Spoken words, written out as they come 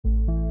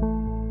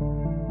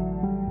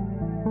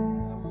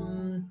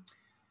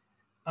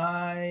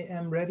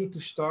ready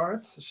to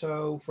start.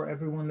 So for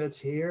everyone that's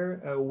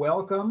here,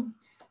 welcome.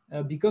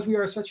 Because we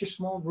are such a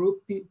small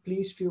group,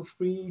 please feel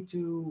free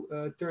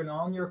to turn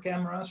on your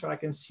camera so I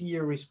can see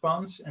your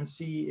response and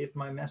see if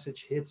my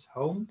message hits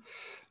home.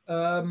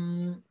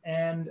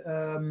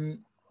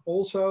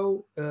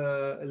 Also,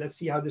 let's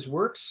see how this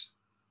works.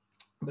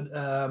 But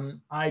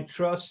I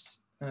trust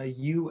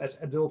you as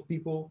adult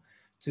people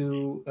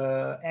to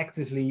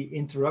actively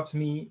interrupt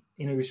me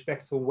in a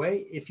respectful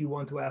way if you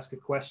want to ask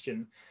a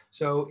question.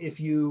 So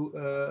if you,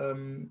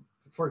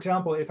 for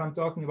example, if I'm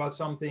talking about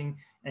something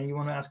and you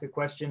want to ask a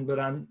question, but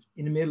I'm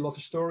in the middle of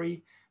a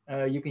story,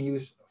 you can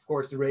use, of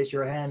course, to raise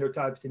your hand or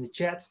type it in the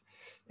chat,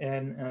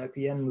 and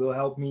Kian will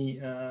help me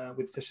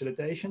with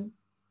facilitation.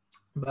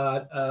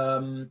 But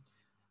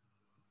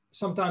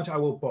sometimes I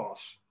will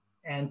pause.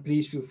 And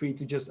please feel free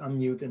to just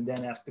unmute and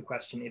then ask the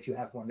question if you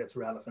have one that's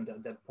relevant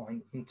at that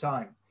point in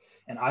time.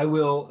 And I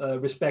will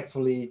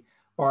respectfully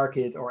park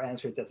it or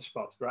answer it at the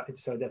spot, right?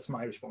 So that's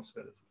my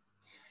responsibility.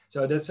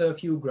 So that's a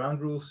few ground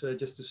rules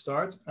just to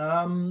start.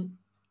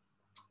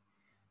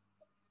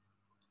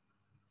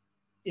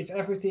 If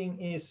everything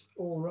is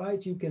all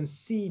right, you can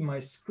see my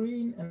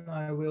screen, and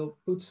I will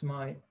put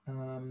my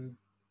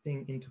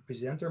thing into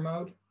presenter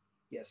mode.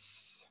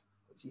 Yes,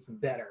 that's even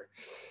better.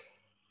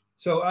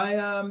 So I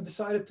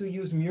decided to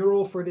use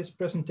Mural for this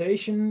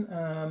presentation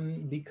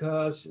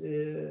because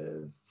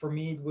for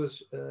me it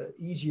was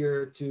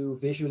easier to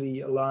visually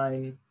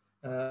align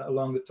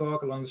along the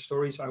talk, along the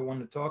stories I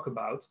want to talk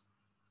about,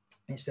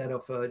 instead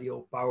of the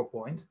old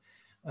PowerPoint.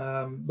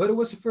 But it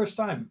was the first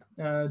time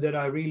that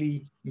I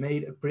really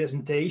made a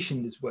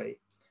presentation this way.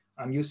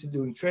 I'm used to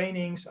doing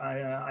trainings.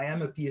 I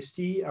am a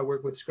PST. I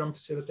work with Scrum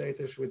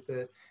facilitators with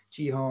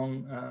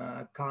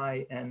Chi-Hong,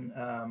 Kai, and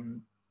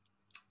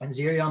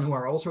Zirian, who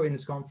are also in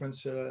this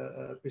conference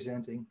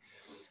presenting.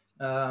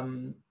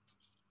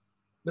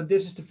 But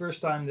this is the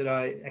first time that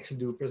I actually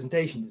do a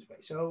presentation this way.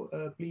 So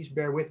please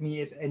bear with me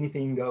if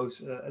anything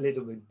goes a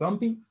little bit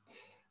bumpy.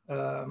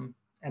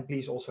 And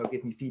please also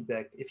give me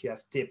feedback if you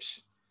have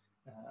tips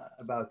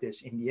about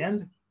this in the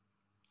end,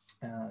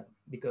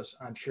 because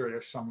I'm sure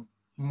there's some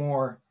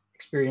more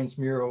experienced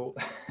Mural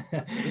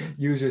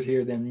users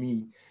here than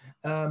me.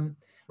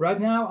 Right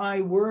now,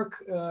 I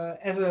work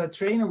as a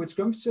trainer with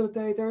Scrum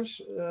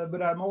facilitators,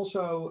 but I'm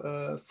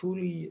also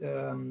fully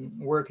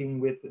working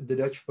with the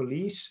Dutch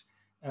police.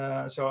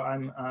 So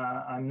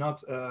I'm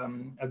not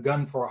a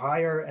gun for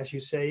hire, as you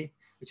say,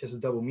 which has a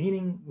double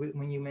meaning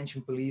when you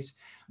mention police.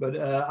 But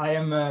I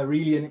am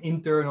really an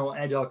internal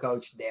agile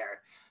coach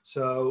there.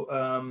 So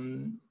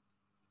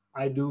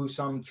I do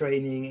some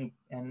training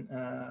and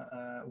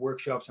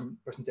workshops and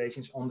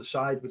presentations on the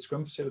side with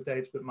Scrum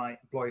facilitators, but my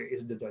employer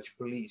is the Dutch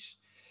police,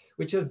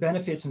 which has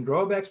benefits and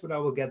drawbacks, but I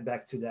will get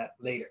back to that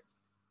later.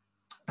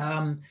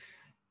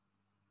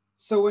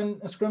 So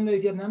when Scrum Day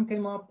Vietnam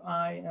came up,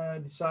 I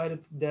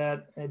decided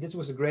that this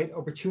was a great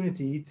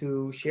opportunity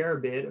to share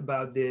a bit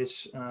about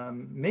this,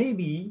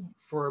 maybe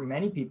for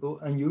many people,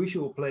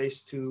 unusual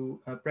place to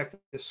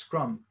practice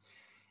Scrum.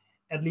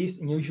 At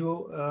least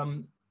unusual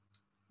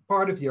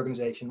part of the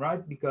organization,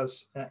 right?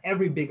 Because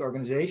every big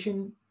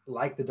organization,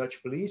 like the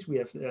Dutch police, we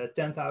have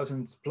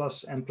 10,000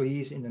 plus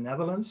employees in the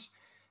Netherlands.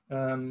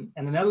 And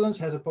the Netherlands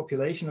has a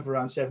population of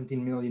around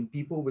 17 million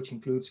people, which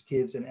includes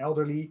kids and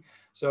elderly.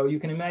 So you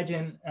can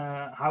imagine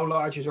how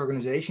large this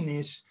organization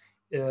is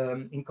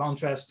in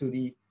contrast to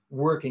the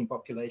working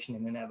population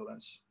in the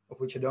Netherlands, of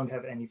which I don't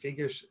have any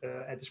figures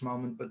at this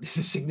moment, but this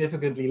is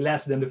significantly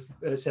less than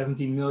the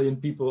 17 million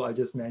people I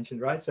just mentioned,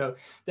 right? So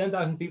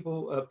 10,000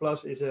 people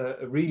plus is a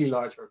really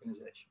large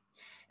organization.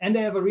 And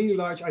they have a really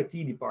large IT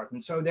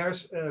department. So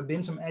there's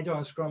been some Agile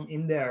and Scrum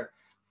in there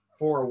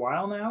for a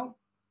while now.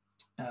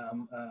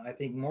 I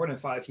think more than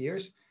 5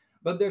 years,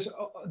 but there's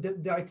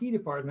the IT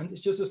department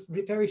is just a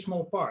very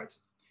small part.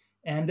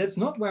 And that's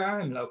not where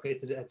I'm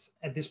located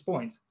at this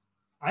point.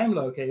 I am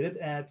located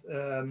at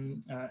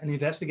an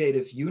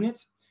investigative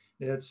unit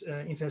that's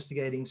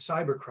investigating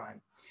cybercrime.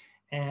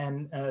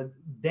 And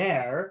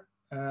there,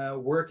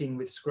 working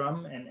with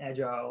Scrum and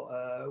Agile.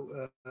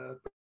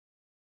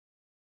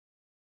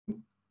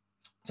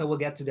 So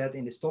we'll get to that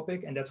in this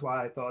topic. And that's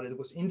why I thought it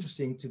was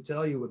interesting to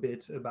tell you a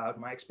bit about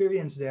my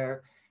experience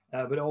there.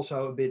 But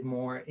also a bit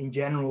more in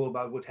general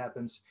about what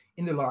happens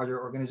in the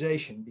larger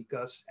organization.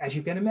 Because as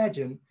you can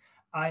imagine,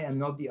 I am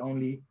not the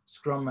only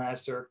Scrum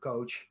Master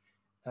coach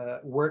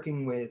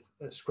working with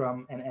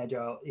Scrum and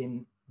Agile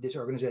in this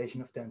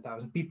organization of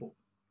 10,000 people.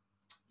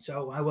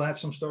 So I will have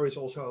some stories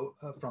also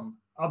from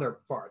other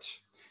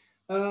parts.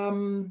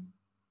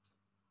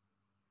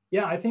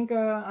 Yeah, I think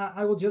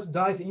I will just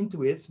dive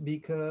into it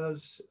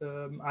because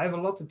I have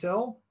a lot to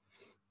tell.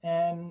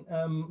 And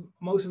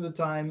most of the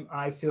time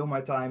I fill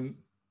my time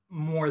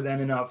more than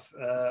enough,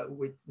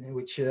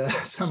 which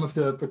some of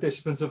the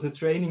participants of the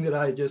training that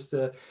I just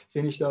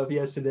finished off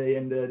yesterday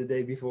and the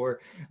day before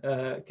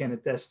can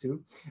attest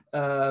to.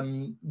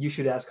 You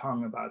should ask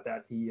Hong about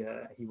that. He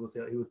will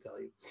tell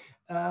you.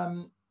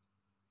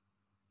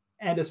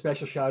 And a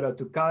special shout out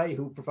to Kai,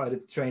 who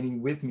provided the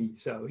training with me.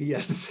 So he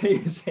has to say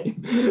the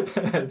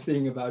same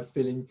thing about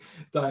filling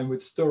time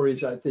with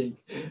stories, I think.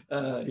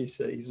 He's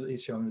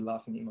showing the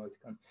laughing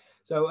emoticon.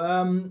 So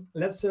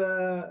let's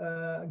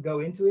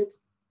go into it.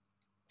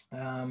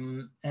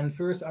 And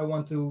first I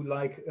want to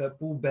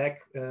pull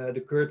back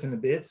the curtain a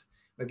bit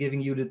by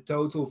giving you the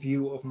total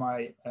view of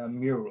my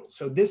mural.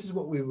 So this is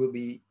what we will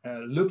be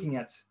looking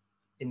at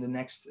in the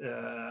next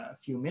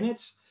few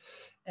minutes,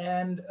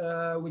 and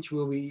which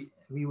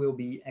we will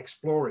be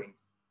exploring.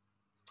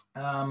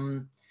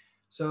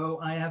 So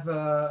I have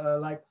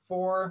like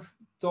 4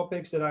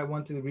 topics that I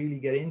want to really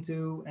get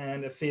into,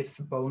 and a 5th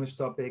bonus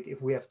topic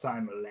if we have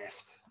time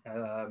left.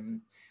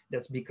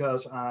 That's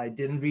because I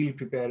didn't really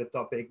prepare the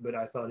topic, but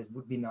I thought it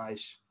would be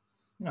nice,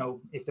 you know,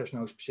 if there's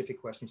no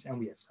specific questions and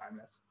we have time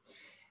left.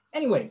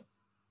 Anyway,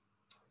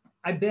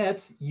 I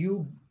bet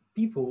you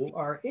people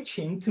are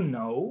itching to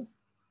know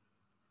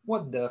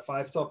what the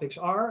 5 topics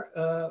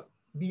are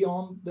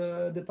beyond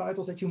the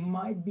titles that you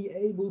might be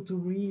able to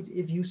read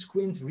if you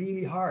squint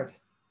really hard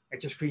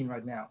at your screen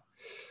right now.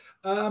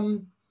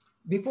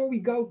 Before we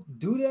go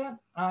do that,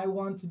 I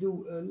want to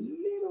do a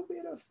little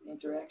bit of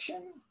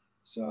interaction.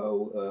 So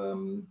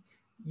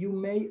you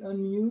may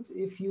unmute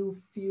if you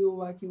feel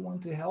like you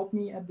want to help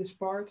me at this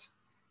part.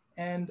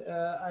 And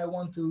I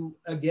want to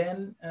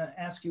again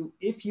ask you,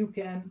 if you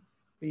can,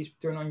 please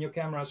turn on your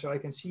camera so I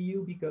can see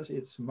you, because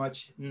it's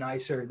much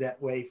nicer that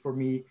way for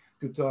me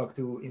to talk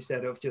to,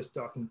 instead of just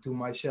talking to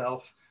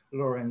myself,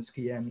 Lawrence,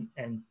 Kian,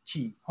 and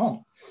Chi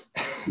Hong.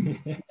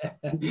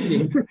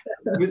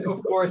 With,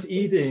 of course,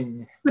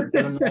 eating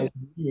a nice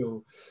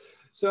meal.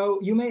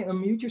 So you may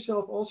unmute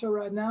yourself also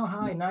right now.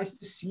 Hi, nice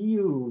to see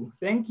you.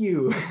 Thank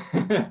you.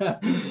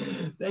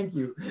 Thank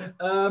you.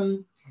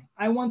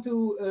 I want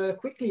to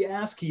quickly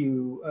ask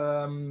you,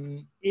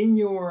 in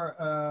your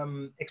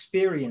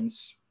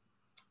experience,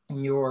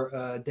 in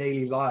your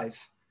daily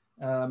life,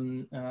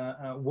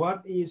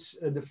 what is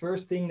the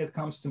first thing that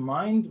comes to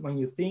mind when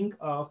you think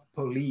of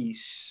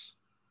police?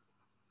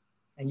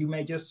 And you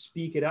may just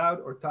speak it out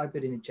or type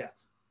it in the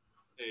chat.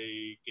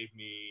 They give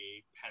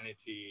me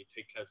penalty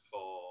ticket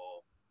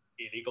for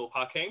illegal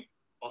parking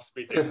or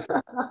speeding.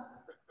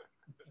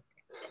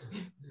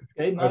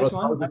 Okay, nice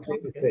one. Nice one.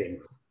 Okay.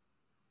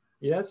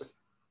 Yes.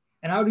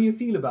 And how do you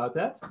feel about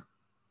that?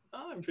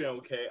 I'm feeling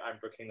okay. I'm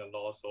breaking the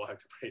law, so I have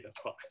to pay the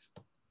price.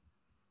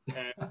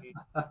 And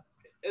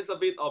it's a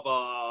bit of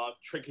a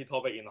tricky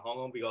topic in Hong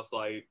Kong because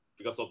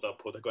of the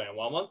political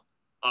environment.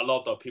 A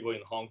lot of people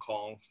in Hong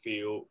Kong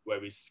feel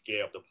very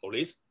scared of the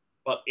police.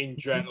 But in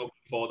general,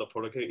 for the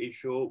political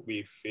issue,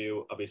 we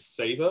feel a bit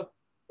safer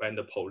when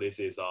the police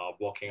is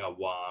walking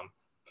around,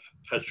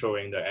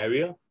 patrolling the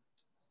area.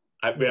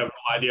 We have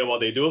no idea what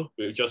they do.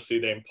 We just see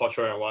them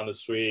patrolling around the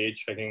street,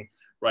 checking,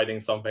 writing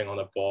something on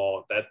the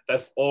board.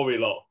 That's all we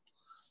know.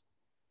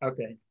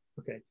 Okay.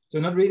 Okay. So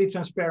not really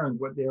transparent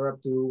what they're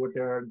up to, what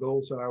their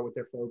goals are, what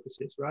their focus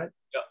is, right?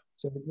 Yeah.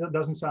 So that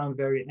doesn't sound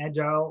very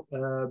agile,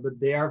 but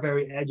they are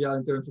very agile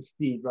in terms of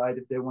speed, right?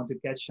 If they want to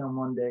catch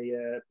someone, they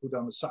put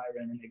on a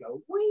siren and they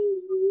go,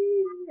 wee,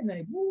 wee, and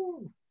they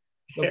move.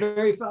 Go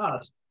very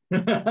fast.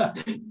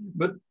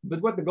 But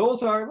what the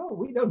goals are, well,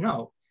 we don't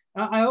know.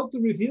 I hope to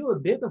reveal a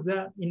bit of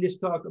that in this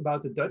talk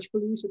about the Dutch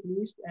police, at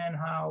least, and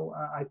how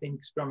I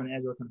think Scrum and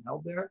Agile can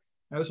help there.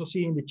 I also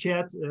see in the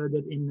chat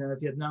that in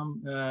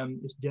Vietnam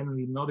is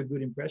generally not a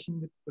good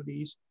impression with the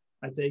police.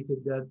 I take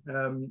it that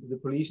the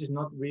police is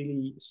not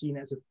really seen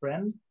as a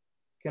friend.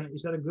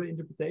 Is that a good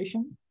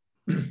interpretation?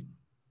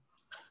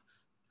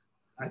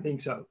 I think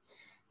so.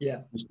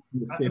 Yeah,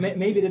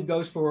 maybe that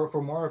goes for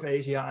more of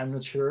Asia. I'm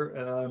not sure,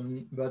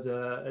 but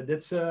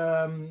that's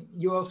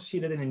you also see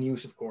that in the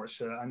news, of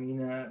course. I mean,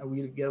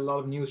 we get a lot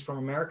of news from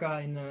America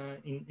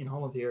in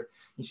Holland here.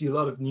 You see a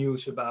lot of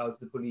news about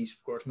the police,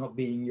 of course, not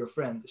being your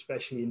friend,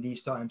 especially in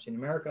these times in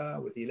America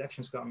with the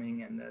elections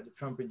coming and the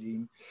Trump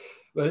regime.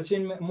 But it's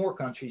in more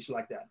countries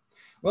like that.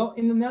 Well,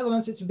 in the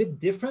Netherlands, it's a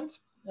bit different,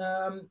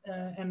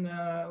 and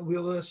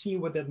we'll see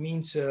what that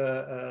means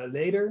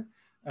later,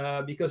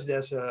 because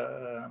there's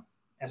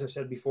as I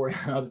said before,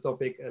 another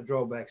topic,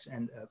 drawbacks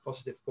and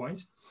positive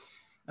points.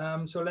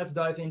 So let's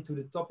dive into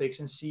the topics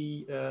and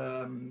see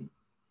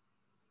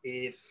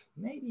if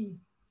maybe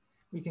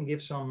we can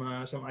give some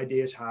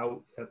ideas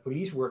how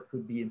police work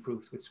could be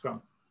improved with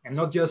Scrum. And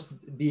not just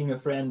being a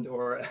friend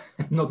or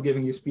not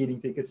giving you speeding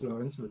tickets,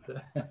 Lawrence, but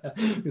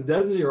because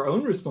that is your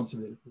own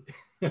responsibility.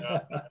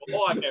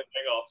 Oh, I can't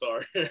think of,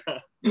 sorry.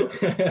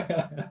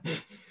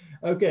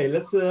 Okay,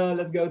 let's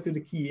go to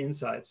the key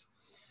insights.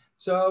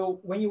 So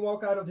when you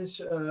walk out of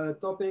this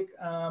topic,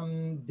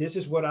 this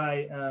is what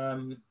I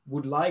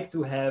would like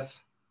to have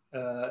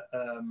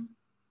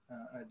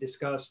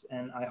discussed,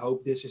 and I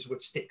hope this is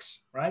what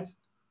sticks, right?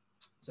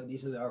 So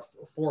these are our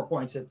 4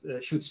 points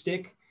that should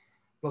stick,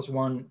 plus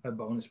one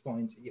bonus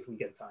point if we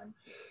get time.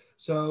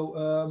 So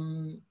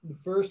the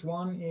first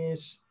one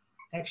is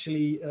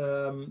actually,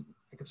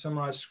 I could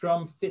summarize,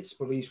 Scrum fits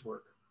police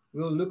work.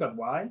 We'll look at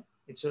why.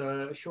 It's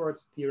a short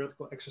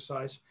theoretical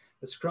exercise,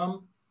 but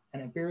Scrum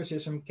and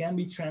empiricism can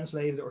be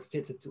translated or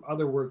fitted to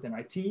other work than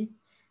IT,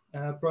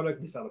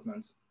 product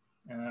development.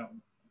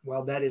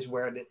 While that is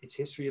where its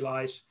history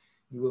lies,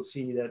 you will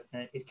see that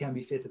it can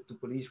be fitted to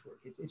police work.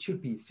 It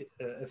should be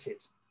a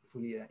fit if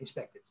we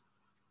inspect it.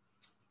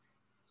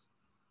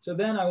 So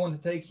then I want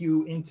to take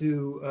you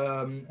into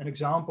an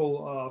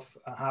example of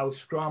how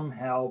Scrum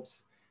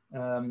helped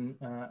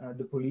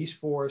the police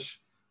force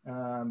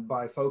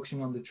by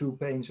focusing on the true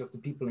pains of the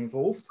people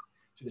involved.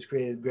 So this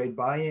created great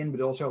buy-in,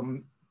 but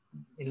also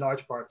in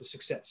large part the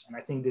success. And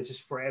I think this is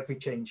for every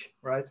change,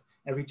 right?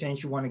 Every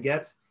change you want to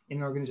get in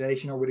an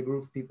organization or with a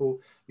group of people,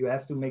 you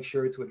have to make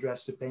sure to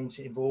address the pains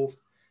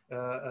involved,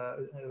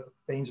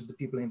 pains of the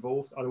people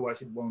involved,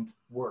 otherwise it won't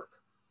work.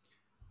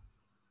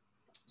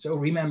 So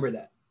remember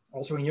that,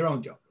 also in your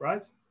own job,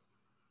 right?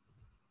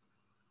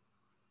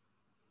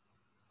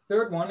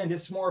 Third one, and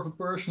this is more of a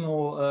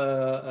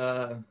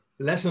personal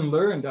lesson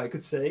learned, I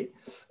could say.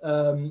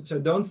 So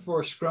don't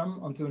force Scrum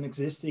onto an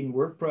existing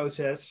work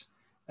process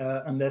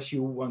unless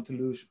you want to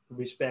lose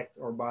respect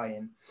or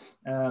buy-in.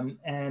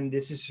 And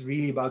this is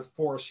really about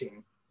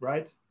forcing,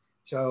 right?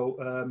 So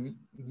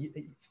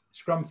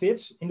Scrum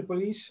fits in the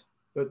police,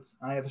 but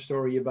I have a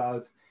story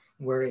about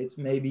where it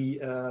maybe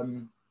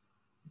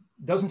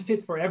doesn't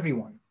fit for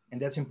everyone,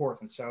 and that's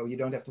important. So you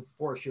don't have to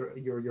force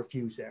your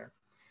views there.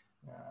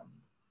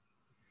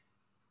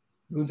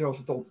 Gunther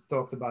also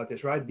talked about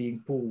this, right?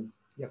 Being pull.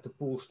 You have to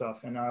pull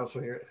stuff. And I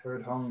also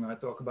heard Hong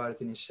talk about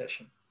it in his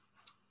session.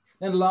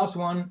 Then the last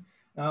one,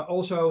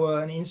 also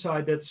an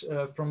insight that's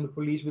from the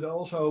police, but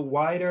also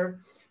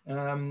wider.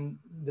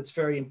 That's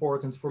very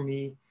important for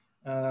me.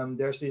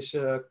 There's this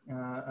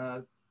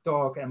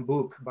talk and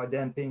book by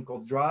Dan Pink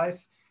called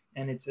Drive.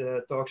 And it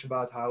talks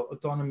about how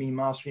autonomy,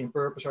 mastery, and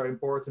purpose are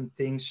important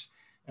things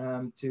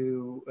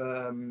to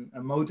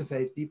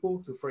motivate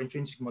people for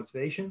intrinsic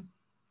motivation.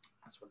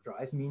 That's what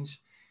drive means.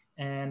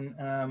 And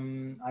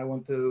I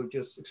want to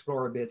just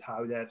explore a bit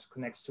how that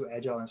connects to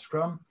Agile and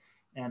Scrum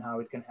and how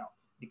it can help,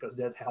 because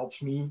that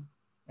helps me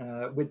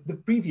with the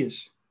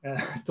previous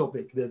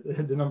topic,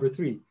 the number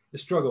 3, the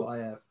struggle I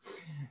have.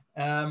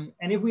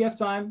 And if we have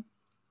time,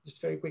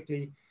 just very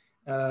quickly,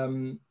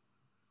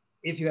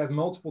 if you have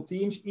multiple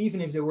teams,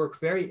 even if they work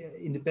very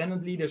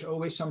independently, there's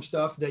always some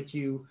stuff that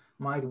you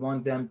might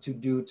want them to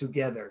do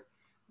together.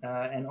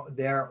 And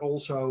there are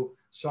also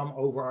some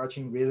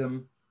overarching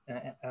rhythm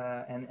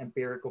and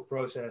empirical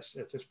process,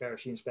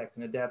 transparency, inspect,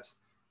 and adapt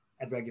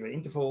at regular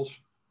intervals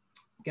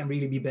can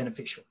really be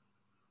beneficial.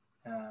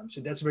 So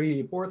that's really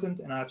important,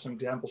 and I have some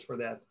examples for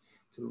that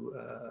to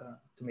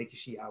make you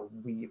see how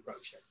we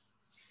approach that,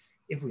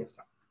 if we have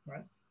time,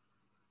 right?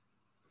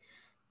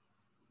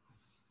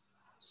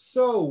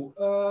 So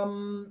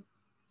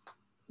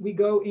we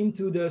go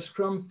into the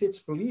Scrum fits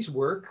police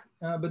work,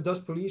 but does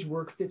police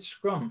work fit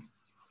Scrum?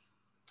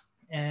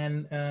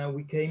 And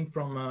we came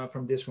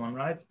from this one,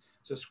 right?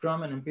 So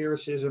Scrum and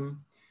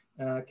empiricism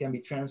can be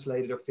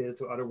translated or fitted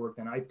to other work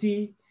than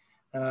IT.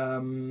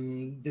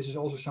 This is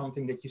also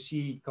something that you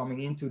see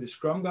coming into the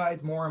Scrum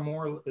guide more and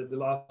more. The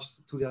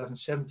last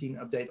 2017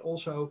 update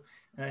also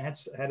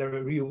had a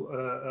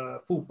real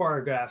full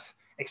paragraph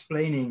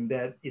explaining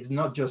that it's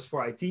not just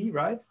for IT,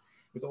 right?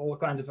 With all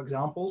kinds of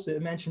examples that I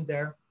mentioned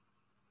there.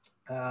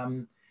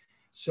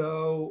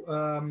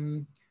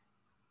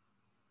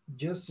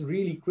 Just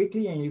really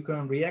quickly, and you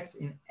can react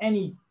in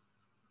any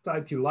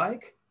type you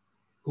like.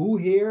 Who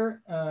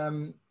here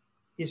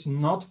is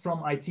not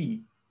from IT?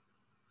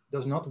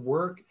 Does not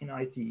work in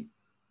IT?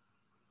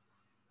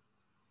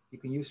 You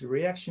can use the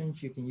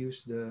reactions, you can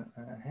use the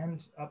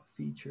hands up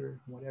feature,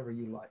 whatever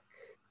you like.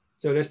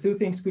 So there's 2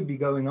 things could be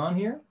going on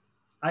here.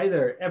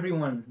 Either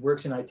everyone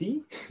works in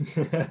IT,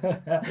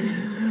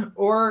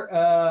 or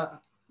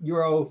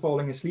you're all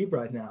falling asleep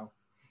right now.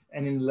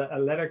 And in a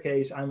latter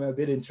case, I'm a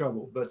bit in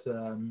trouble, but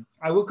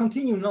I will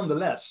continue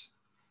nonetheless.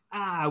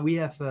 We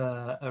have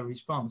a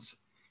response.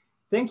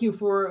 Thank you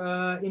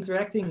for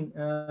interacting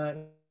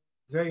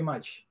very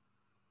much.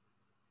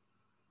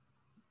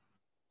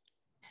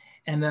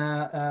 And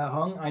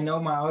Hong, I know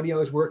my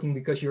audio is working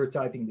because you're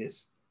typing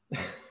this.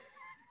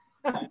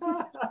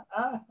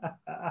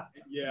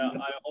 Yeah,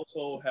 I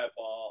also have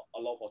a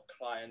lot of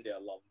clients. They are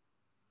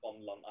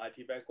from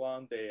non-IT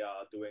background. They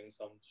are doing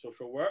some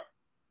social work.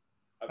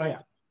 I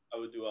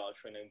will do a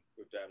training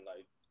with them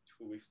like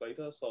 2 weeks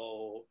later.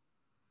 So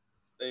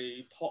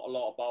they talk a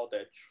lot about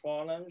their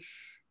challenge.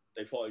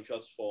 They thought it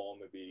just for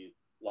maybe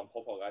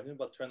non-profit organization,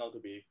 but turned out to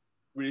be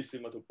really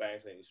similar to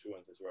banks and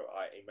insurance as well.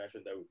 I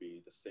imagine that would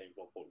be the same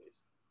for police.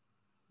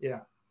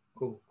 Yeah,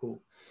 cool.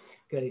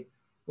 Okay.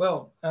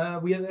 Well,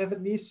 we have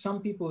at least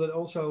some people that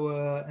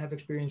also have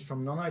experience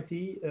from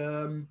non-IT.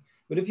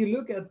 But if you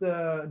look at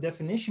the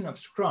definition of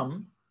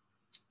Scrum,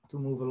 to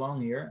move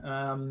along here,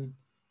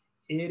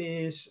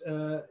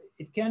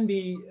 it can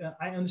be,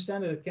 I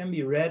understand that it can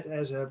be read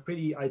as a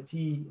pretty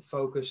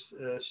IT-focused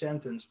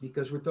sentence,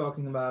 because we're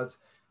talking about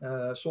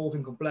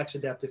solving complex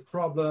adaptive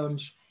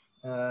problems,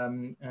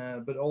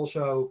 but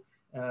also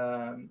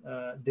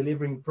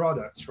delivering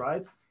products,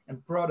 right?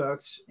 And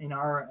products, in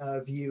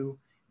our view,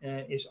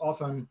 is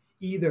often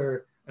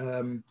either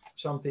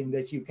something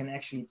that you can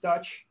actually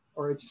touch,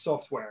 or it's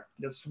software.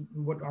 That's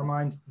what our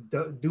minds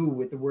do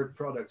with the word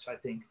products, I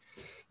think.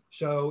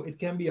 So it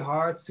can be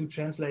hard to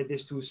translate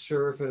this to a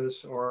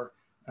service or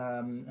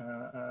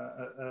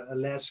a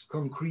less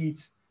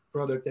concrete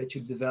product that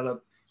you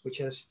develop, which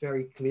has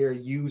very clear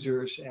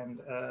users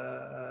and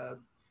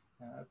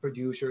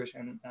producers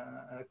and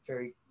a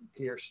very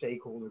clear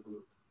stakeholder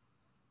group.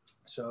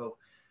 So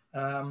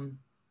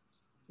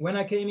when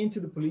I came into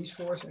the police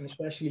force, and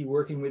especially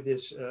working with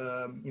this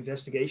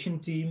investigation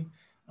team,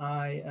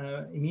 I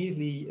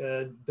immediately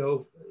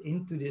dove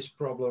into this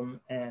problem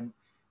and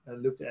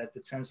looked at the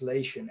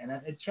translation. And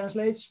it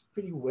translates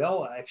pretty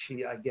well,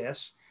 actually, I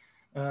guess,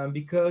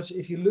 because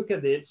if you look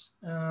at it,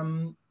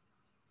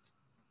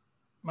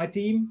 my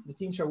team, the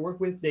teams I work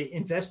with, they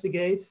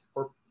investigate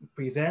or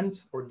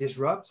prevent or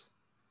disrupt.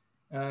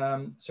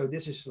 So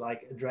this is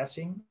like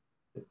addressing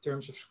the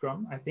terms of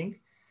Scrum, I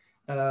think.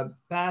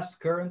 Past,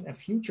 current, and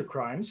future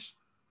crimes,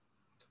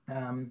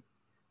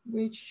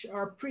 which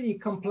are pretty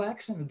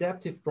complex and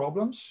adaptive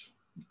crimes.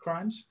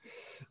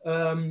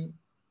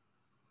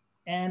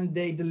 And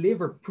they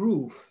deliver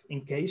proof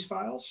in case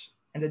files,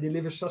 and they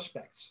deliver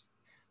suspects.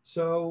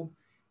 So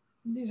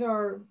these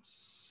are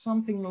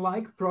something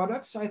like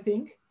products, I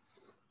think.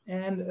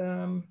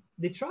 And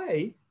they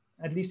try,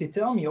 at least they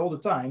tell me all the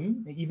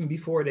time, even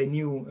before they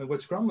knew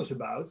what Scrum was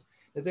about,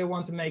 that they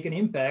want to make an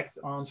impact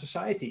on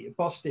society, a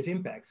positive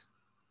impact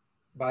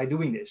by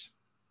doing this.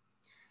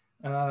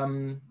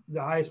 The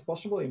highest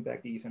possible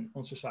impact even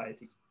on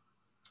society.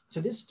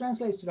 So this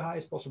translates to the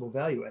highest possible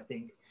value, I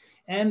think.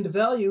 And the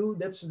value,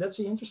 that's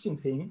the interesting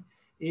thing,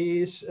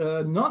 is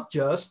not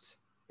just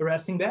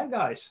arresting bad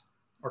guys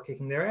or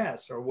kicking their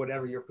ass or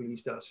whatever your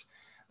police does.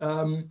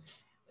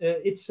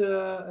 It's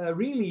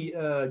really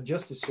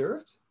justice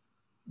served,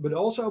 but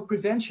also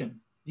prevention,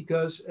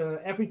 because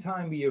every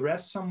time we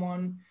arrest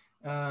someone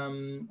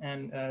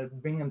and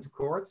bring them to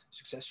court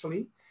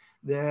successfully,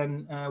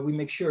 then we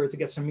make sure to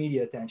get some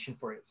media attention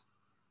for it,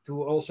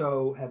 to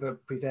also have a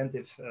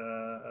preventive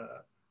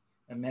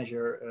a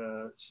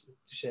measure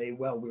to say,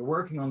 well, we're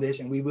working on this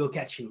and we will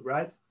catch you,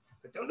 right?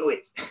 But don't do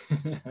it.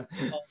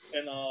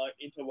 Can I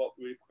interrupt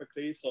really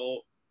quickly?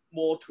 So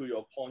more to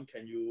your point,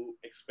 can you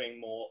explain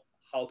more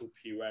how to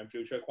prevent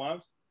future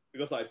crimes?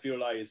 Because I feel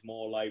like it's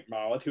more like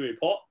Minority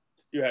Report.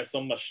 You have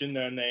some machine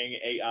learning,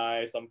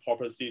 AI, some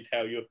prophecy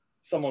tell you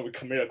someone will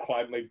commit a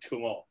crime maybe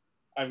tomorrow.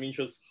 I'm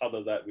interested, how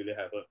does that really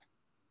happen?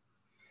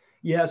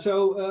 Yeah,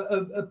 so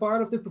a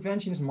part of the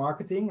prevention is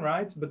marketing,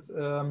 right? But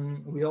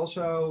we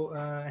also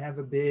have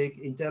a big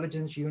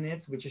intelligence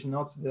unit, which is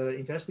not the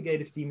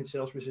investigative team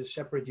itself, which is a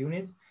separate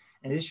unit.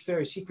 And it's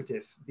very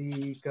secretive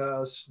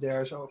because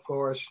there's, of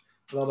course,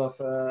 a lot of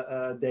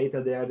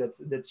data there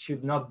that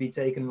should not be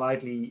taken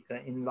lightly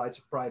in lights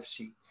of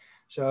privacy.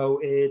 So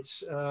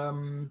it's a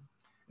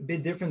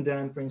bit different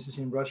than, for instance,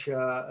 in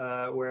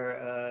Russia,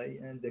 where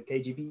the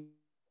KGB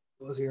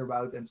was here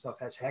about and stuff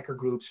has hacker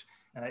groups.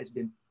 It's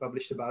been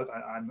published about.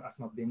 I've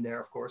not been there,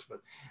 of course,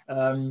 but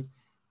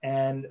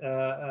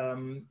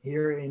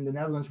here in the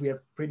Netherlands, we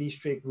have pretty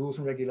strict rules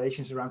and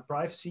regulations around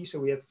privacy. So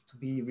we have to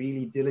be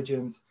really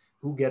diligent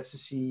who gets to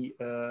see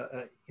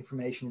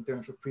information in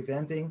terms of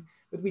preventing.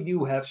 But we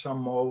do have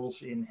some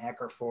moles in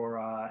hacker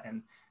fora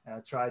and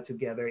try to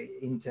gather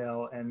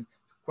intel. And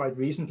quite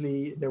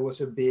recently, there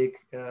was a big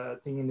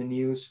thing in the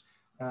news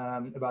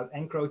about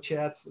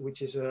EncroChat,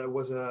 which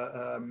was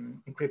a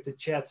encrypted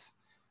chat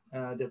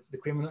that the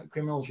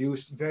criminals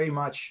used very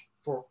much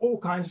for all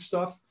kinds of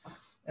stuff,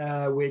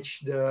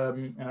 which the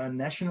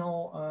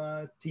national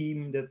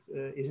team that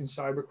is in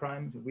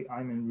cybercrime,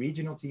 I'm in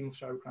regional team of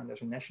cybercrime,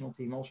 there's a national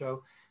team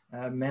also,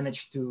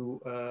 managed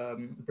to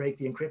break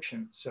the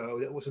encryption. So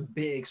that was a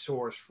big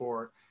source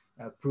for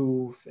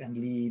proof and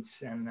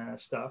leads and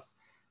stuff,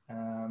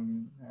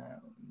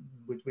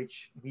 with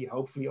which we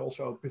hopefully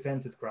also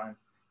prevented crime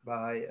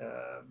by,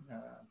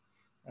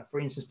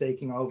 for instance,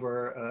 taking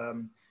over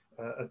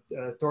a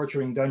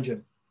torturing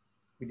dungeon.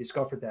 We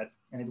discovered that,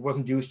 and it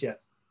wasn't used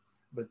yet,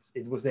 but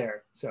it was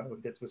there. So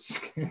that was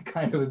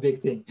kind of a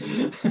big thing.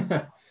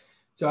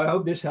 So I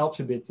hope this helps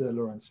a bit,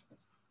 Lawrence.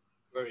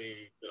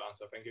 Very good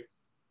answer, thank you.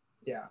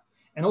 Yeah,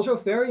 and also a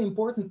very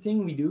important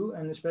thing we do,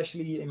 and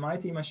especially in my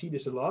team, I see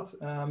this a lot,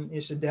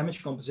 is a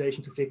damage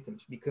compensation to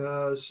victims,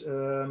 because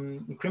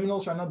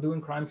criminals are not doing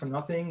crime for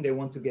nothing. They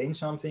want to gain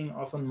something,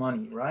 often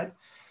money, right?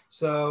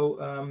 So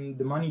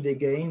the money they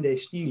gain, they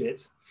steal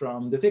it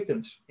from the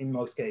victims in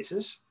most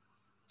cases.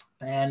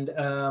 And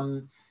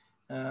a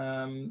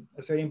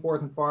very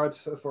important part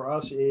for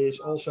us is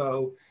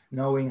also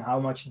knowing how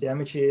much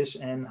damage is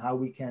and how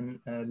we can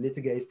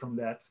litigate from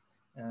that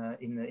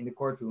in the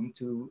courtroom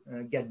to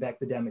get back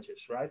the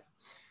damages, right?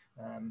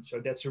 So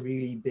that's a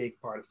really big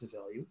part of the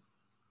value.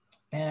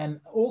 And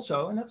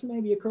also, and that's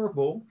maybe a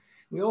curveball,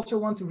 we also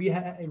want to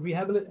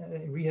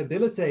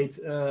rehabilitate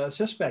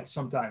suspects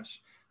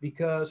sometimes,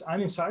 because I'm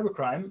in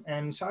cybercrime,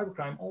 and in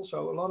cybercrime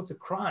also a lot of the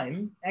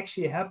crime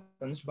actually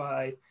happens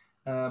by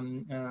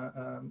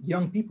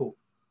young people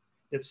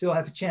that still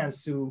have a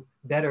chance to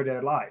better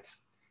their life.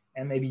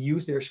 and maybe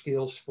use their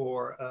skills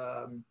for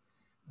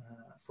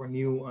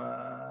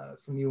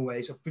new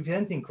ways of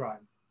preventing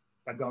crime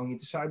by going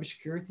into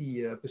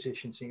cybersecurity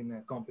positions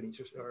in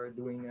companies or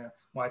doing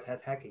white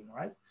hat hacking,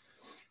 right?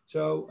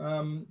 So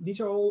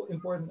these are all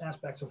important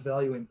aspects of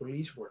value in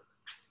police work,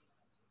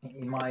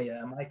 in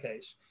my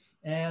case.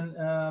 And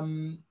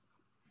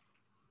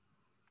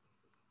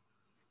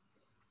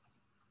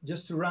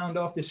just to round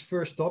off this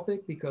first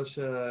topic, because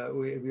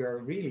we are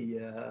really,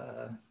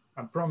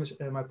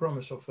 my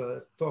promise of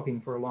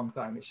talking for a long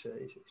time is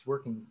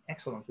working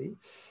excellently.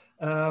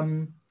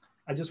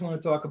 I just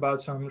want to talk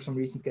about some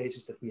recent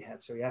cases that we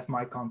had. So you have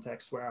my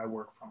context where I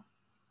work from.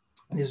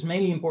 And this is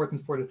mainly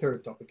important for the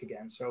third topic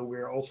again. So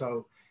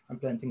I'm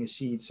planting a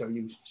seed, so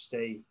you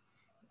stay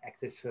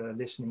active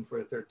listening for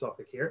the third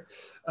topic here.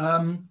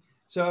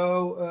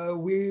 So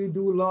we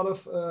do a lot of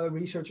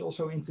research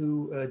also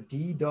into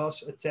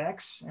DDoS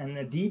attacks, and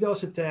a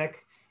DDoS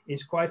attack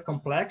is quite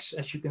complex,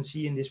 as you can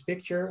see in this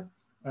picture.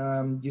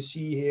 You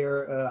see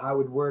here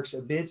how it works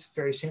a bit,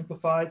 very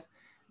simplified.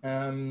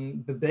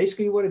 But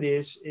basically what it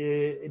is,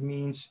 it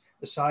means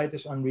a site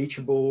is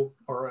unreachable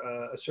or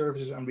a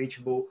service is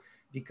unreachable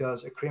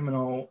because a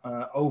criminal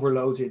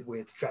overloads it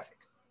with traffic.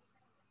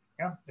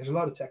 Yeah, there's a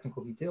lot of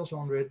technical details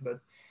on it, but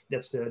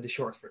that's the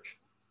short version.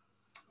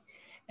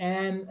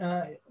 And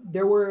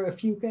there were a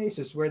few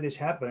cases where this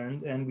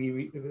happened, and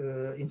we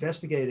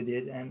investigated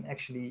it and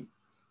actually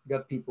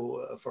got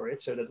people for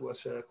it. So that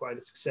was quite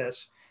a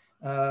success.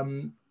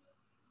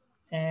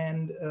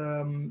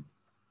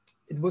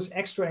 It was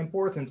extra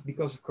important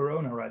because of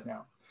Corona right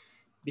now,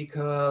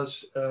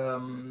 because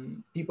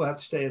people have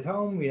to stay at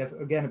home. We have,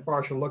 again, a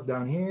partial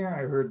lockdown here.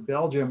 I heard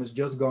Belgium has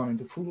just gone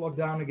into full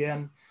lockdown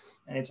again,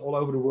 and it's all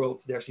over the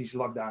world. There's these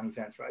lockdown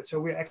events, right? So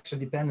we're actually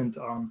dependent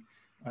on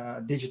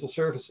digital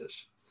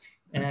services.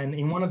 And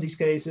in one of these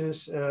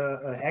cases,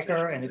 a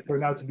hacker, and it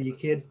turned out to be a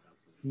kid,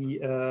 he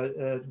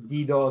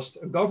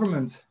DDoSed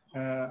government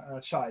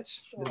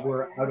sites that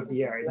were out of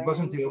the area. It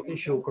wasn't the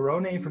official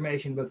Corona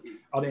information, but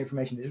other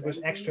information. This was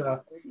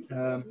extra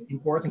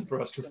important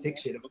for us to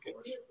fix it, of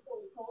course.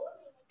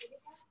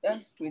 Yeah,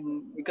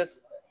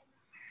 because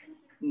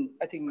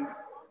I think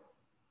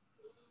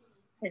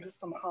because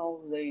somehow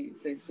they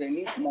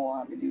need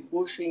more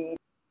pushing.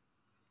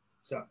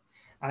 So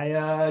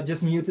I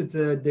just muted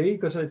Dave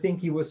because I think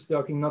he was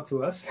talking not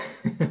to us.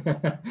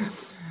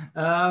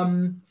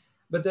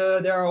 But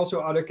there are also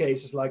other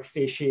cases like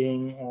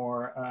phishing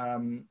or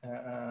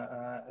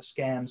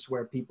scams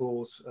where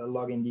people's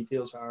login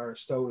details are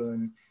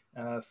stolen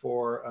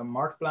for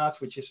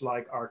Marktplaats, which is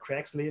like our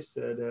Craigslist,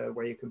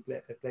 where you can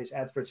place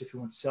adverts if you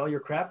want to sell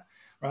your crap,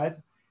 right?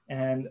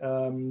 And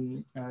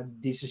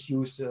this is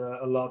used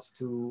a lot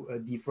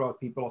to defraud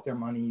people of their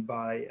money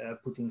by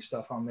putting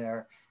stuff on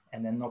there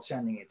and then not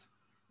sending it.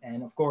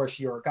 And of course,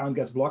 your account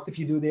gets blocked if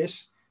you do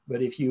this.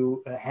 But if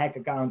you hack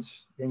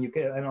accounts, then you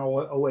can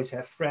always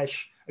have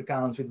fresh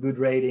accounts with good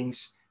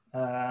ratings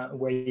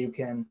where you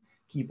can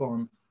keep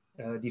on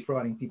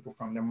defrauding people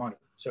from their money.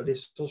 So this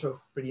is also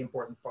a pretty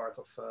important part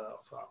of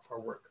our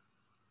work,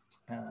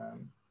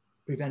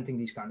 preventing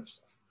these kind of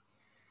stuff.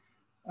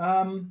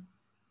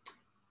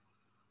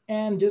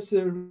 And just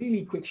a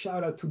really quick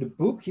shout out to the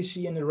book you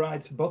see in the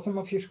right bottom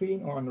of your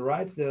screen, or on the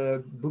right,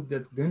 the book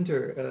that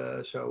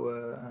Gunther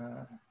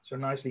so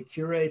nicely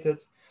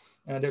curated.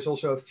 There's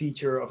also a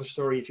feature of a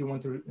story. If you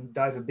want to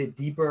dive a bit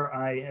deeper,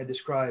 I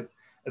describe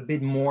a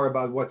bit more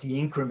about what the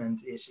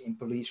increment is in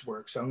police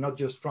work. So not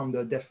just from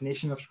the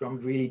definition of Scrum,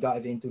 really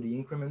dive into the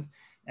increment.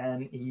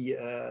 And he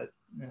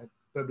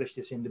published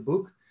this in the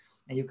book.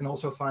 And you can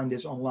also find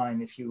this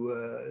online. If you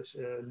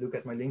look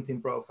at my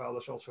LinkedIn profile,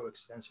 there's also an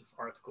extensive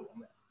article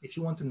on that, if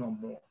you want to know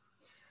more.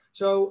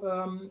 So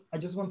I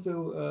just want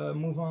to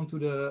move on to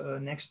the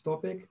next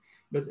topic.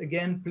 But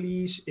again,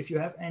 please, if you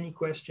have any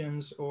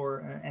questions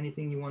or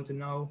anything you want to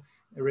know,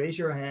 raise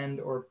your hand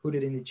or put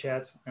it in the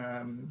chat,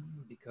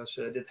 because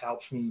that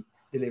helps me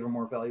deliver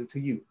more value to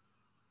you.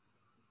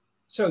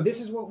 So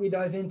this is what we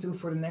dive into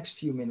for the next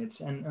few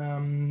minutes.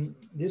 And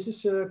this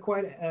is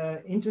quite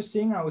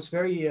interesting. I was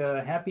very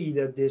happy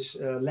that this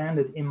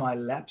landed in my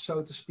lap,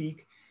 so to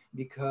speak,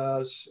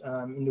 because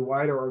in the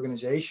wider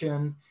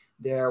organization,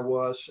 there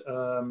was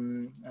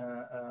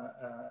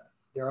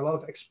there are a lot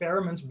of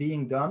experiments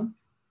being done.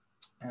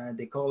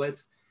 They call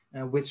it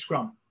with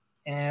Scrum.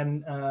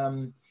 And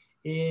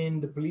in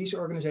the police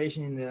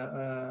organization, in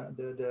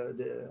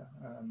the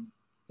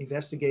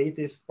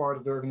investigative part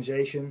of the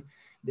organization,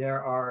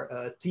 there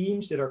are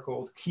teams that are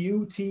called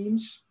Q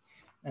teams.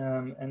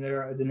 And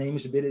the name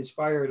is a bit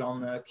inspired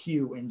on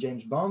Q in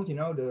James Bond, you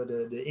know,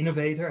 the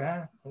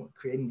innovator,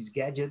 creating these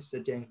gadgets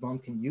that James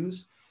Bond can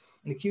use.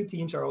 And the Q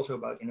teams are also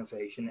about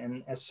innovation.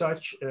 And as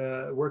such,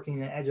 working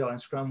in an agile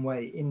and Scrum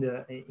way in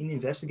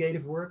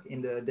investigative work,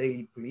 in the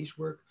daily police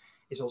work,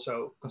 is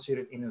also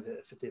considered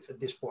innovative at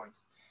this point.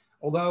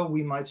 Although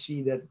we might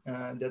see that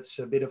that's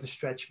a bit of a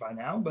stretch by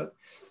now, but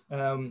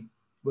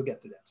we'll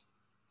get to that.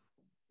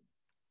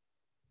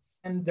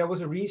 And there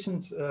was a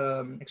recent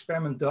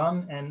experiment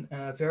done and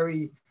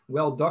very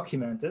well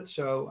documented.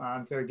 So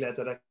I'm very glad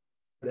that I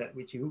that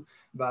with you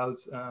about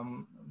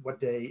what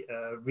they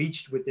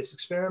reached with this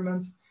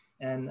experiment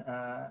and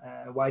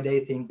why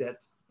they think that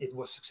it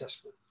was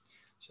successful.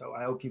 So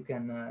I hope you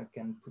can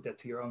put that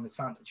to your own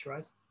advantage,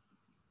 right?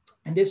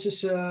 And this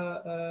is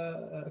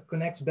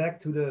connects back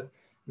to the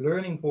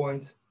learning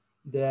point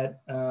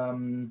that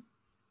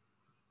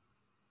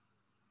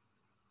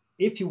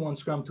if you want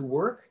Scrum to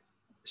work,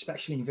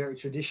 especially in very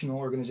traditional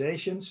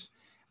organizations,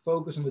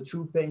 focus on the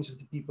true pains of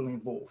the people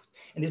involved.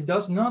 And this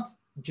does not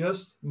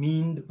just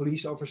mean the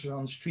police officers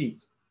on the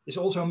street. This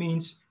also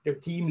means their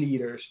team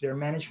leaders, their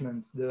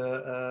management,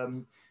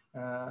 the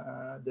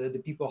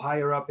people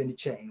higher up in the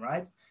chain,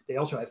 right? They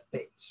also have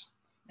pains.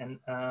 And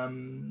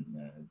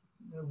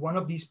one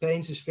of these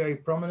pains is very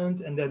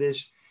prominent, and that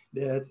is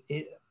that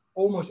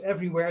almost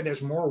everywhere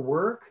there's more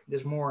work,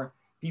 there's more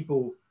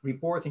people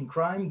reporting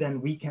crime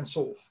than we can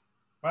solve,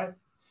 right?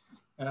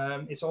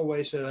 It's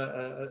always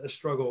a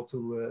struggle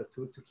to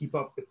keep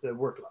up with the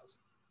workload.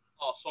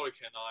 Oh, sorry,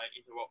 can I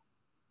interrupt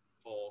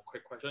for a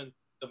quick question?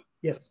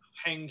 Yes.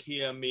 Pain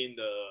here mean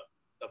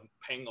the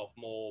pain of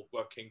more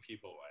working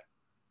people, right?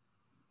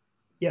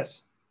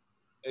 Yes.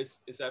 Is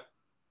that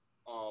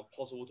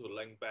possible to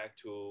link back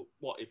to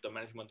what if the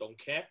management don't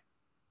care?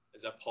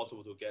 Is that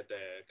possible to get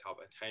their kind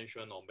of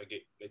attention or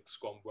make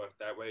Scrum work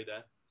that way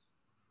then?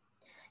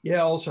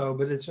 Yeah, also,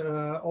 but it's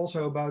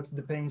also about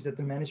the pains that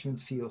the management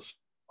feels.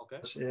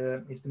 Okay.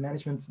 If the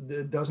management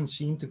doesn't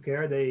seem to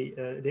care,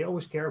 they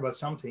always care about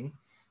something.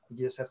 You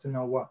just have to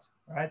know what,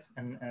 right?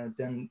 And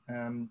then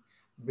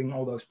bring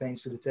all those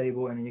pains to the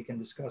table, and you can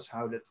discuss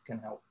how that can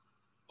help.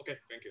 Okay,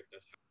 thank you.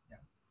 Yeah.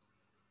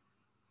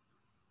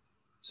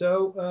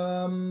 So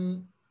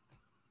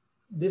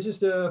this is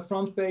the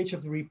front page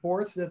of the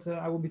report that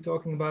I will be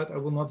talking about. I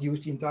will not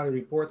use the entire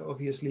report,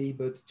 obviously,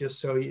 but just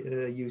so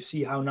you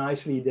see how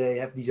nicely they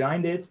have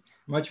designed it,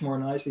 much more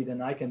nicely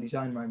than I can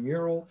design my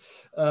mural.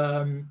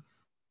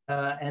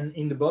 And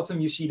in the bottom,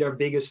 you see their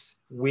biggest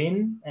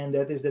win, and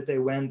that is that they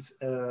went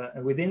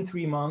within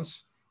 3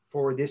 months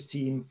for this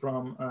team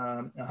from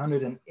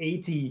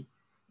 180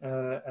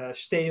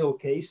 stale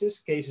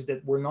cases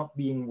that were not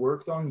being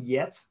worked on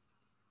yet,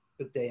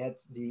 but they had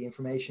the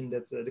information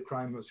that the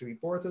crime was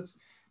reported,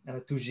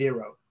 to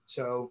 0.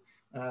 So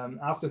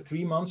after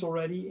 3 months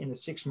already, in a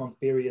 6-month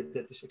period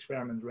that this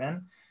experiment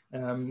ran,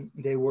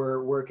 they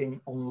were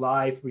working on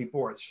live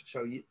reports.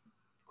 So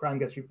crime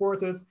gets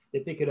reported, they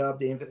pick it up,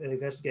 they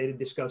investigate it,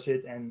 discuss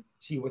it, and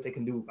see what they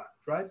can do about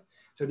it, right?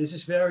 So this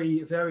is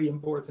very, very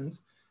important,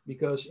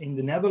 because in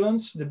the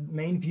Netherlands, the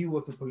main view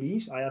of the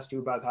police, I asked you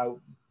about how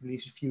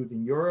police is viewed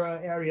in your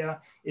area,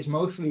 is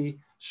mostly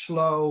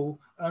slow,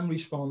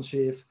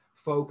 unresponsive,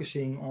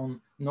 focusing on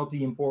not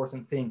the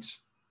important things,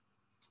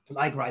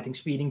 like writing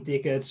speeding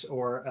tickets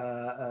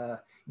or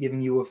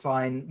giving you a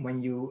fine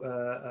when you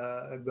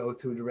go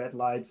through the red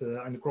light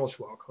on the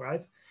crosswalk,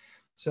 right?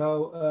 So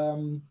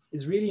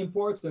it's really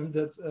important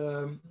that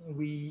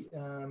we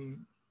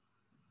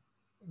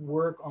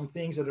work on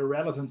things that are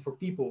relevant for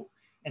people.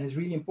 And it's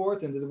really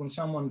important that when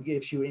someone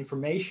gives you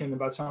information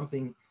about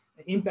something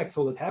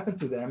impactful that happened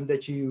to them,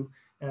 that you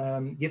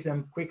give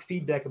them quick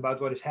feedback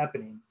about what is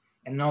happening,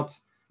 and not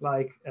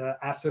like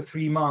after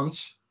 3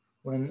 months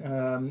when,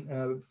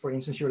 for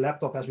instance, your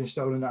laptop has been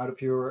stolen out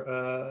of your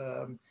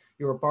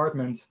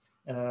apartment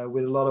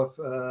with a lot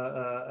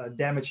of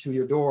damage to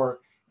your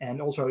door, and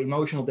also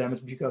emotional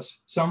damage because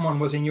someone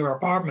was in your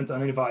apartment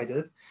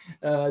uninvited,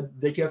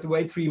 that you have to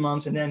wait 3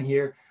 months and then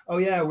hear, oh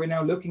yeah, we're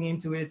now looking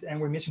into it and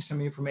we're missing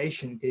some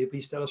information. Can you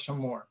please tell us some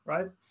more,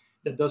 right?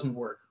 That doesn't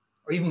work.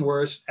 Or even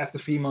worse, after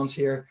 3 months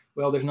here,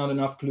 well, there's not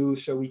enough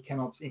clues, so we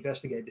cannot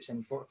investigate this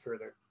any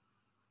further.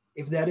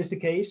 If that is the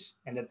case,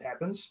 and that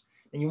happens,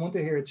 then you want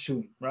to hear it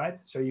soon, right?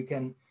 So you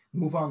can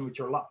move on with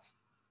your life.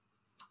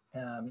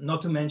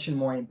 Not to mention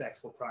more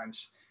impactful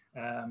crimes.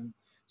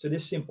 So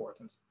this is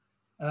important.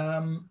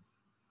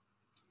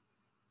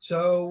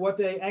 So what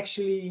they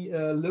actually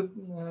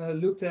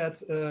looked at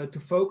to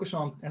focus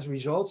on as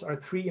results are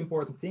 3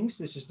 important things.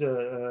 This is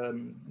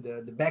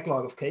the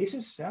backlog of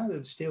cases, yeah,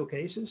 the stale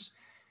cases.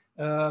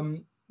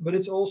 But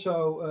it's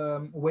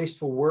also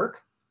wasteful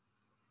work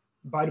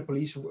by the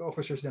police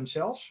officers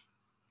themselves,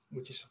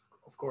 which is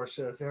of course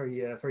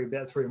very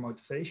bad for your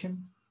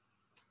motivation.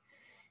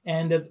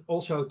 And that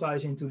also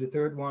ties into the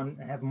 3rd one: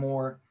 have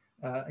more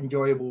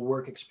enjoyable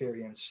work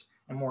experience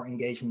and more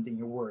engagement in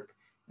your work.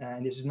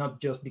 And this is not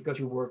just because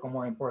you work on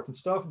more important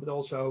stuff, but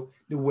also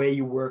the way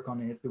you work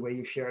on it, the way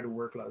you share the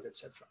workload,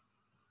 etc.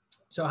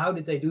 So how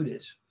did they do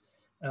this?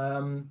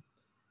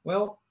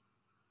 Well,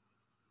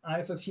 I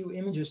have a few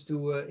images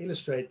to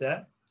illustrate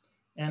that.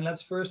 And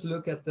let's first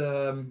look at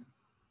the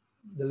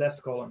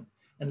left column.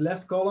 And the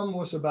left column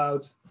was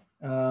about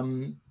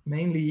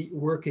mainly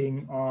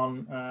working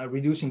on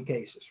reducing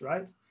cases,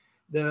 right?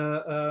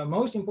 The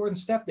most important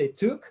step they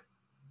took,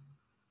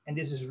 and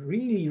this is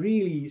really,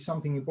 really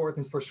something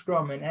important for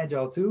Scrum and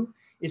Agile too,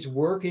 is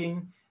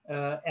working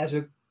as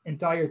an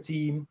entire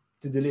team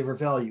to deliver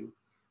value.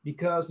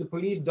 Because the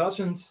police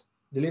doesn't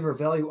deliver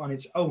value on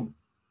its own.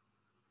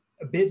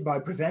 a bit by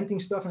preventing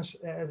stuff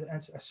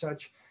as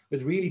such,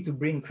 but really to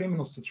bring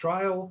criminals to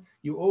trial,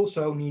 you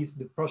also need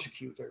the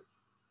prosecutor.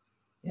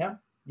 Yeah,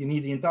 you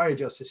need the entire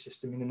justice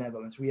system in the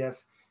Netherlands. We have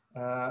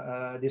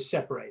this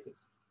separated.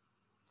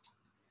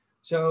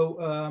 So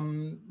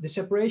the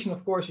separation,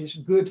 of course, is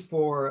good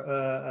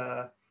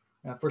for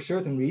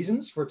certain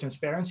reasons, for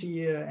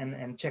transparency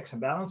and checks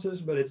and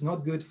balances, but it's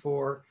not good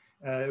for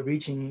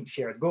reaching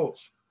shared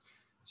goals.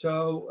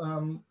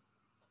 So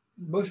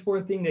most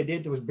important thing they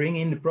did was bring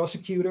in the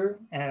prosecutor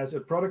as a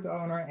product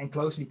owner and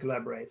closely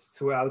collaborate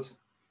throughout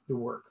the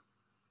work.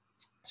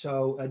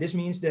 So this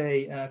means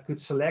they could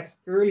select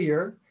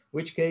earlier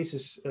which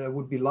cases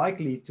would be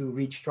likely to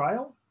reach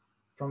trial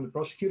from the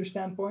prosecutor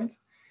standpoint,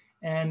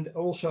 and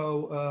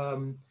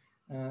also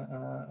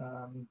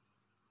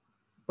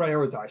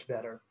prioritize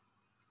better.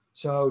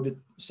 So the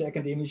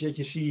second image that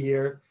you see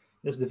here,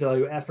 that's the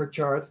value effort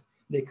chart.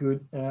 They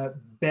could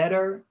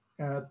better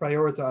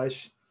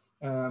prioritize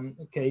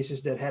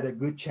cases that had a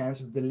good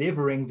chance of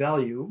delivering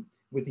value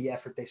with the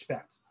effort they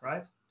spent,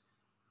 right?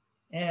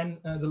 And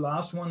the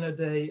last one that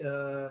they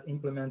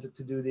implemented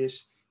to do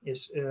this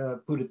is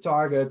put a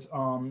target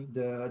on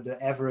the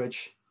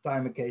average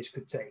time a case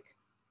could take.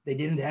 They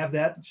didn't have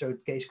that, so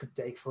the case could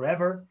take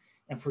forever.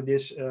 And for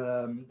this,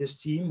 this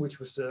team, which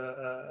was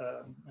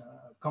the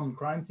common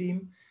crime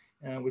team,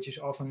 which is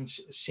often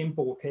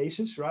simple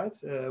cases, right?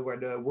 Where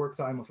the work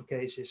time of a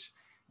case is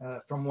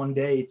from 1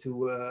 day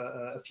to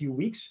a few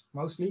weeks,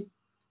 mostly.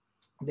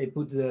 They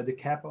put the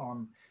cap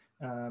on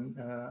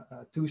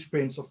 2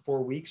 sprints of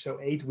 4 weeks, so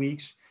 8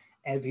 weeks.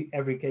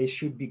 Every case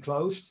should be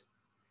closed,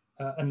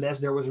 unless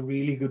there was a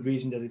really good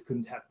reason that it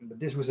couldn't happen. But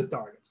this was a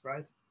target,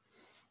 right?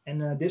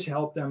 And this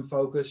helped them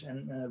focus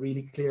and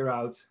really clear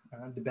out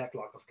the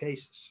backlog of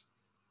cases.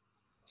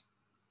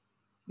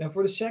 Now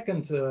for the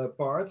second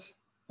part,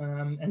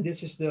 and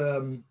this is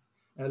the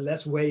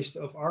less waste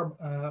of our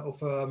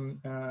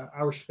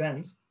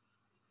spend.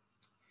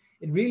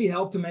 It really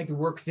helped to make the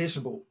work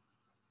visible,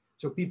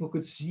 so people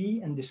could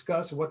see and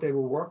discuss what they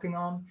were working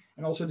on,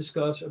 and also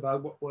discuss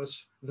about what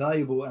was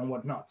valuable and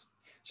what not.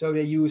 So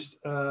they used,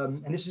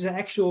 and this is an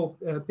actual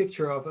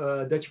picture of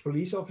a Dutch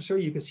police officer.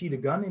 You can see the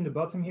gun in the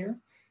bottom here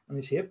on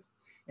his hip,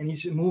 and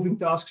he's moving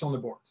tasks on the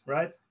board,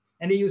 right?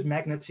 And they use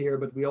magnets here,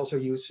 but we also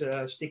use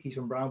stickies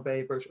on brown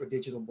papers or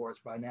digital boards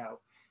by now,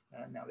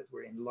 now that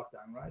we're in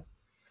lockdown, right?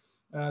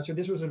 So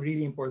this was a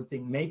really important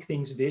thing. Make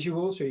things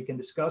visual so you can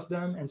discuss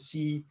them and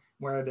see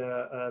where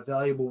the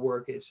valuable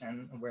work is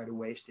and where the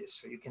waste is,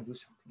 so you can do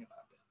something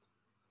about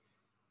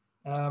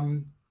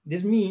that.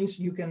 This means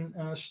you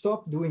can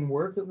stop doing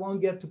work that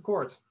won't get to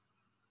court.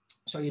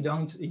 So you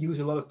don't use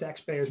a lot of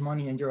taxpayers'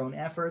 money and your own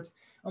effort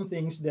on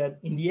things that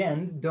in the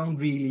end don't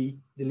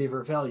really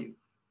deliver value,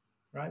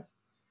 right?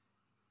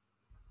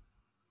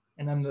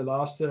 And then the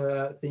last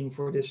thing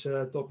for this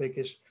topic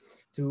is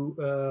to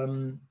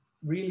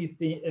really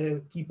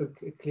keep a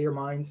clear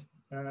mind,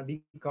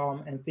 be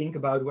calm, and think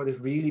about what is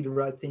really the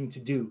right thing to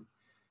do.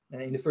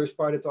 In the first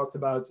part, I talked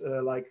about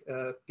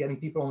getting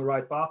people on the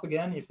right path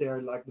again, if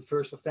they're like the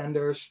first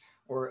offenders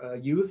or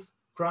youth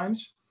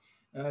crimes.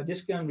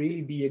 This can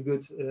really be a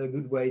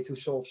good way to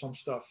solve some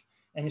stuff.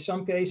 And in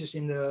some cases,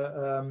 in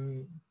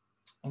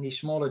these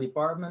smaller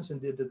departments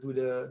and that do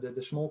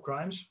the small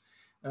crimes,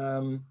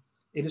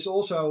 it is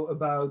also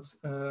about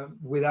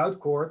without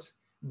court,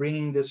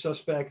 bringing the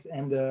suspect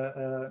and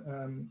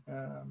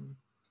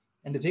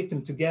the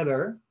victim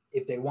together,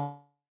 if they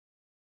want,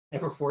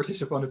 never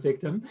forces upon the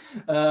victim,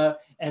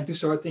 and to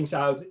sort things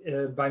out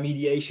by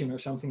mediation or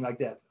something like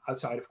that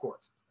outside of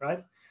court,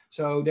 right?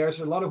 So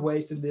there's a lot of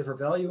ways to deliver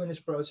value in this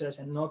process,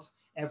 and not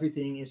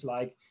everything is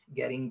like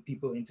getting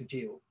people into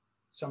jail.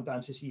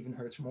 Sometimes this even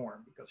hurts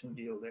more, because in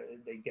jail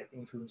they get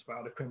influenced by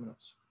other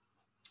criminals.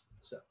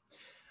 So.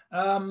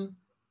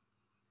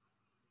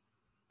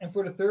 And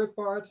for the third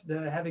part,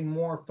 the having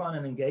more fun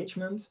and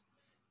engagement,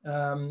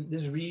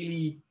 this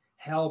really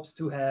helps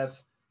to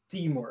have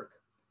teamwork,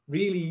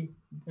 really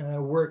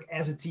work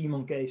as a team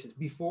on cases.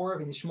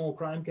 Before, in the small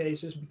crime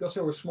cases, because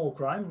they were small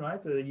crime,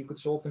 right, you could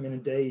solve them in a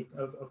day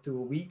up to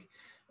a week.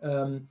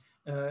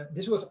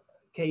 This was a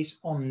case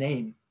on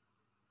name.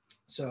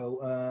 So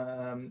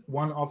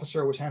one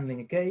officer was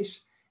handling a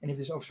case, and if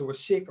this officer was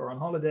sick or on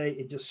holiday,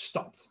 it just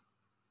stopped.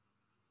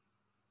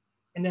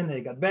 And then they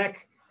got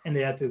back, and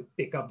they had to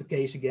pick up the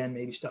case again.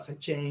 Maybe stuff had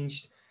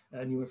changed,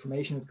 new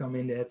information had come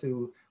in. They had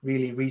to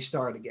really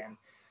restart again.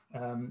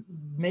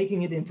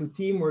 Making it into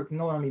teamwork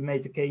not only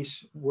made the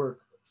case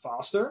work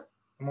faster,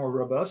 more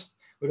robust,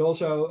 but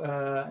also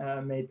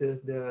made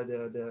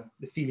the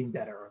feeling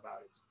better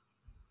about it.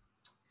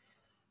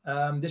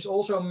 This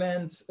also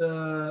meant,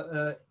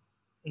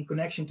 in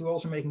connection to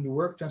also making the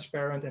work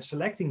transparent and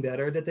selecting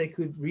better, that they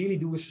could really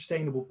do a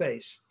sustainable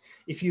pace.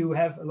 If you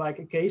have like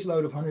a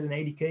caseload of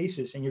 180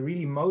 cases and you're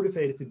really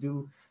motivated to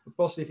do a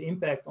positive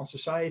impact on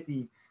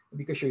society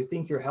because you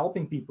think you're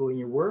helping people in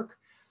your work,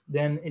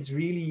 then it's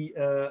really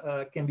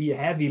can be a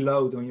heavy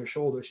load on your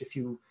shoulders if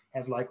you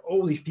have like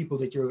all these people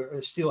that you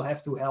still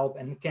have to help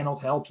and cannot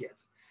help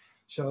yet.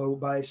 So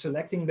by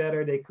selecting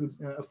better, they could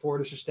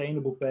afford a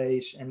sustainable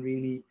pace and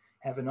really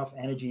have enough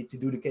energy to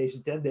do the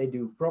cases that they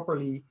do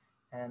properly,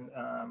 and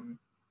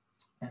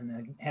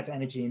have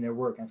energy in their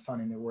work and fun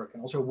in their work,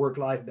 and also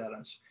work-life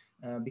balance.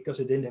 Because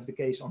they didn't have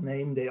the case on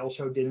name, they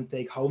also didn't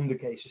take home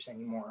the cases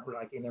anymore,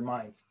 like in their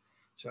mind.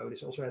 So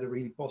this also had a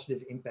really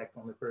positive impact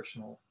on the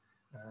personal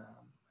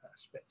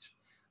space.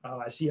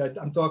 I see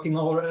I'm talking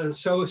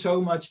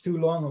so much too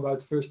long about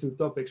the first two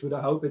topics, but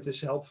I hope it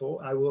is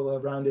helpful. I will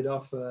round it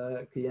off,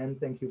 Kian.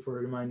 Thank you for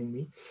reminding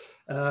me.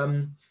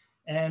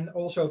 And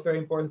also a very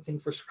important thing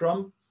for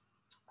Scrum,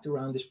 to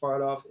round this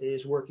part off,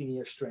 is working in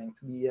your strength.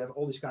 We have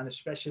all these kind of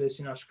specialists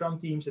in our Scrum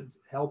teams that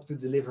help to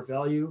deliver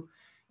value.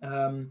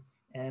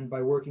 And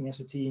by working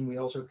as a team, we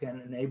also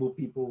can enable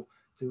people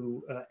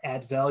to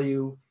add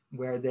value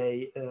where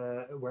they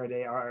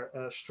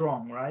are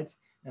strong, right?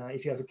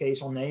 If you have a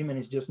case on name and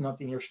it's just not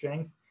in your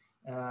strength,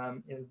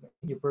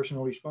 your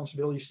personal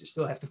responsibility, you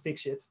still have to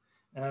fix it,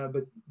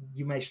 but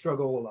you may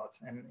struggle a lot,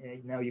 and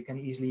now you can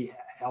easily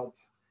help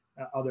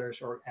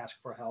others or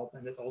ask for help,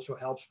 and it also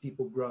helps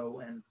people grow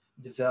and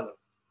develop.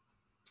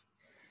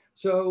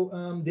 So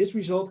this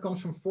result comes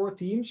from 4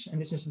 teams,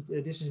 and this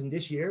is in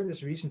this year.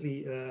 This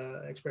recently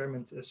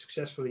experiment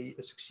successfully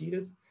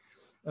succeeded.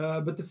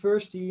 But the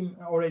first team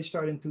already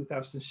started in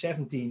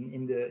 2017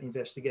 in the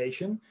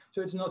investigation,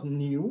 so it's not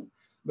new,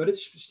 but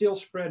it's still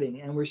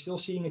spreading, and we're still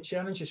seeing a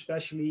challenge,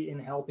 especially in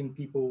helping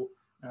people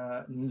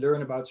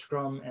learn about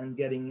Scrum and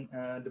getting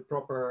the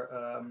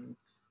proper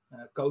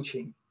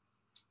coaching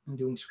and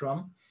doing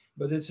Scrum.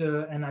 But it's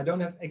and I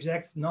don't have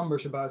exact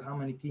numbers about how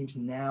many teams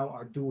now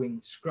are doing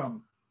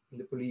Scrum in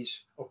the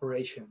police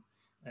operation,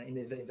 in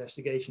the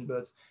investigation.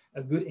 But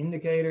a good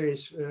indicator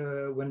is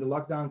when the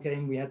lockdown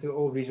came, we had to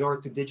all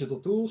resort to digital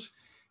tools.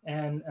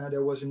 And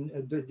there was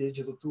a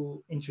digital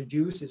tool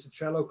introduced. It's a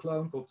Trello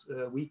clone called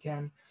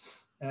Wecan,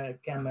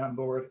 Kanban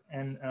board.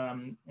 And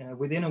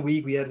within a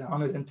week, we had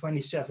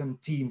 127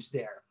 teams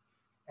there.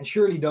 And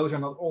surely those are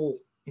not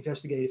all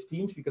investigative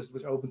teams, because it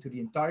was open to the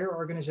entire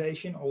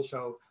organization,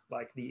 also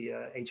like the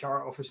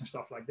HR office and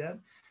stuff like that.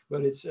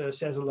 But it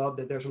says a lot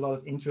that there's a lot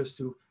of interest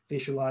to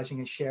visualizing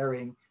and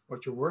sharing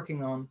what you're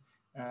working on.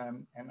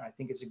 And I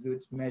think it's a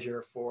good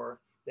measure for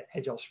the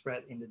agile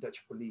spread in the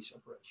Dutch police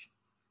operation.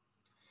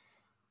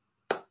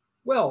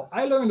 Well,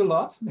 I learned a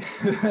lot,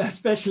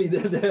 especially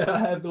that I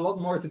have a lot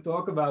more to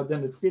talk about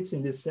than it fits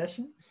in this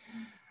session.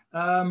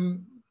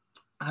 I'm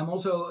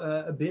also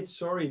a bit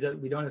sorry that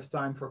we don't have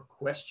time for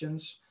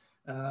questions.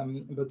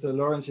 But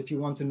Lawrence, if you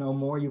want to know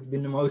more, you've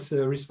been the most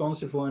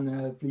responsive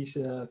one. Please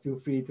feel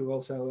free to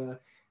also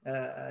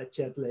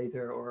chat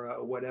later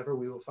or whatever.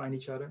 We will find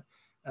each other.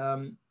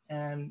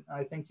 And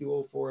I thank you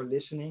all for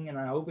listening, and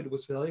I hope it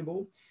was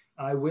valuable.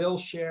 I will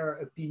share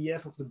a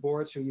PDF of the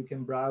board so you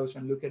can browse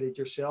and look at it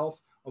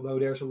yourself, although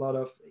there's a lot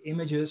of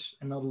images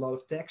and not a lot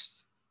of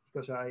text,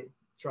 because I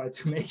tried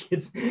to make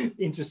it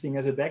interesting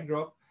as a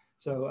backdrop.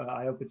 So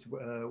I hope it's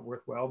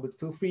worthwhile, but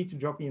feel free to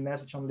drop me a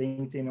message on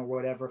LinkedIn or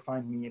whatever.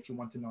 Find me if you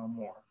want to know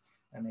more.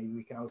 And maybe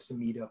we can host a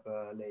meetup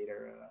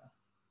later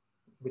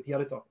with the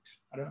other topics.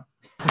 I don't know.